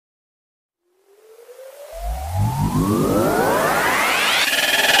Hello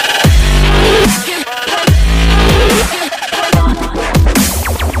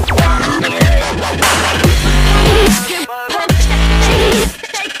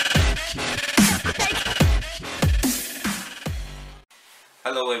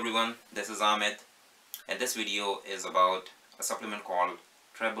everyone, this is Ahmed, and this video is about a supplement called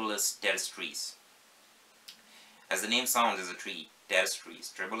Tribulus Terrestris. As the name sounds, is a tree,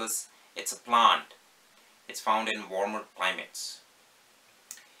 Terrestris. Tribulus, it's a plant. It's found in warmer climates.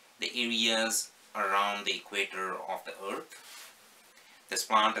 The areas around the equator of the earth. This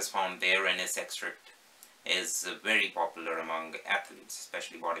plant is found there, and its extract is very popular among athletes,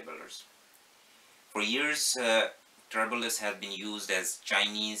 especially bodybuilders. For years, Tribulus has been used as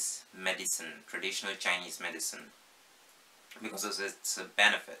Chinese medicine, traditional Chinese medicine, because of its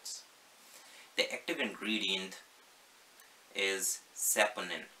benefits. The active ingredient is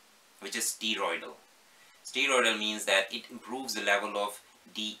Saponin, which is steroidal. Steroidal means that it improves the level of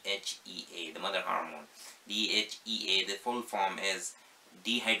DHEA, the mother hormone. DHEA, the full form is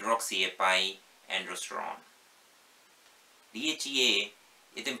dihydroxyapyandrosterone. DHEA,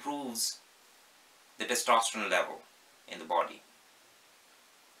 it improves the testosterone level in the body.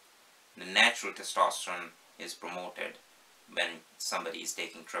 The natural testosterone is promoted when somebody is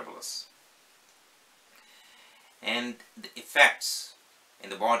taking Tribulus. And the effects in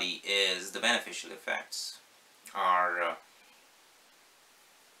the body is, the beneficial effects are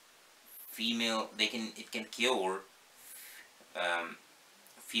it can cure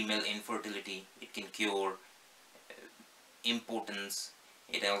female infertility, it can cure impotence,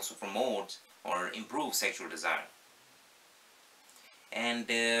 it also promotes or improves sexual desire. And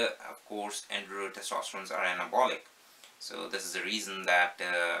of course, androtestosterones are anabolic, so this is the reason that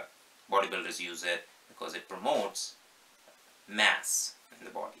bodybuilders use it, because it promotes mass in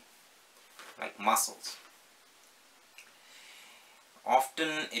the body, like muscles.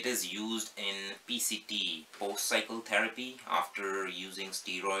 Often it is used in PCT, post-cycle therapy, after using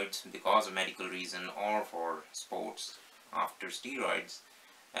steroids because of medical reason or for sports. After steroids,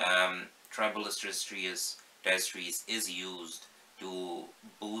 Tribulus terrestris is used to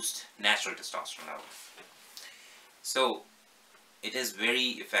boost natural testosterone level. So it is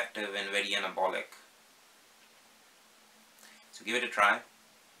very effective and very anabolic. So give it a try,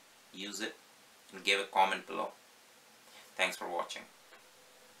 use it, and give a comment below. Thanks for watching.